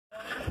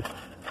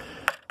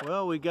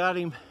Well, we got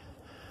him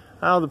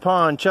out of the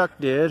pond, Chuck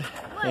did,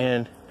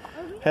 and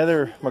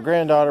Heather, my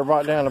granddaughter,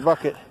 brought down a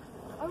bucket.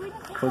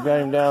 We got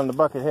him down the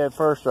bucket head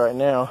first right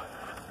now.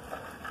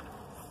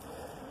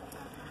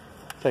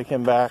 Take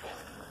him back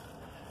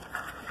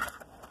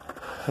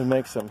and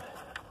make some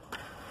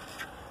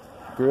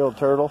grilled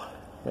turtle,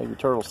 maybe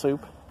turtle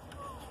soup.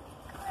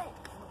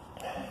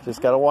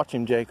 Just gotta watch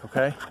him, Jake,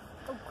 okay?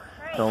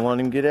 Don't let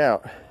him get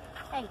out.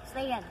 Hey,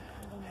 stay in.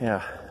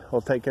 Yeah, we'll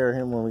take care of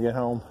him when we get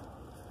home.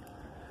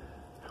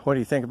 What do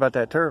you think about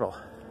that turtle?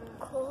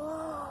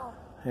 Cool.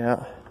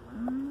 Yeah.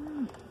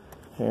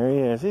 There he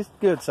is. He's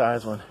a good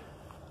sized one.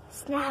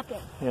 Snap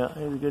it. Yeah,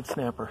 he's a good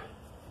snapper.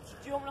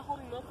 Do you want me to hold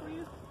him up for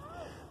you?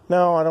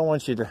 No, I don't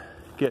want you to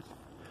get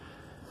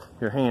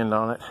your hand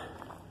on it.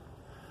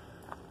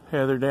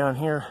 Heather down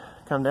here,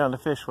 come down to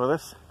fish with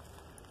us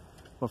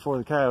before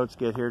the coyotes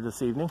get here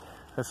this evening.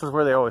 This is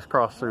where they always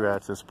cross through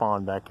at, this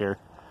pond back here.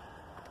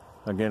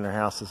 Again, their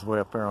house is way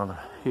up there on the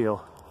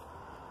hill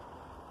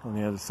on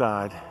the other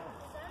side.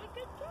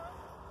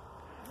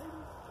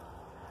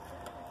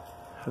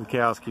 The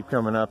cows keep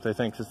coming up. They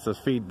think it's the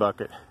feed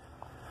bucket.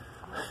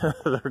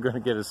 They're going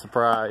to get a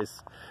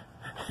surprise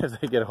if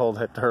they get a hold of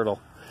that turtle.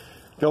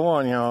 Go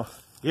on, y'all.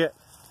 Get.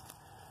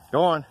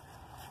 Go on.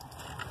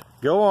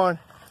 Go on.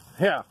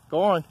 Yeah,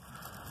 go on.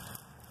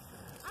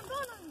 I'm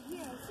going over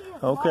here. See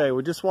if Okay,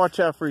 well, just watch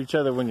out for each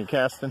other when you're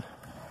casting.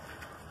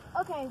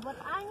 Okay, what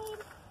I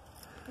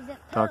need is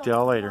a Talk to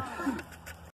y'all later. turtle.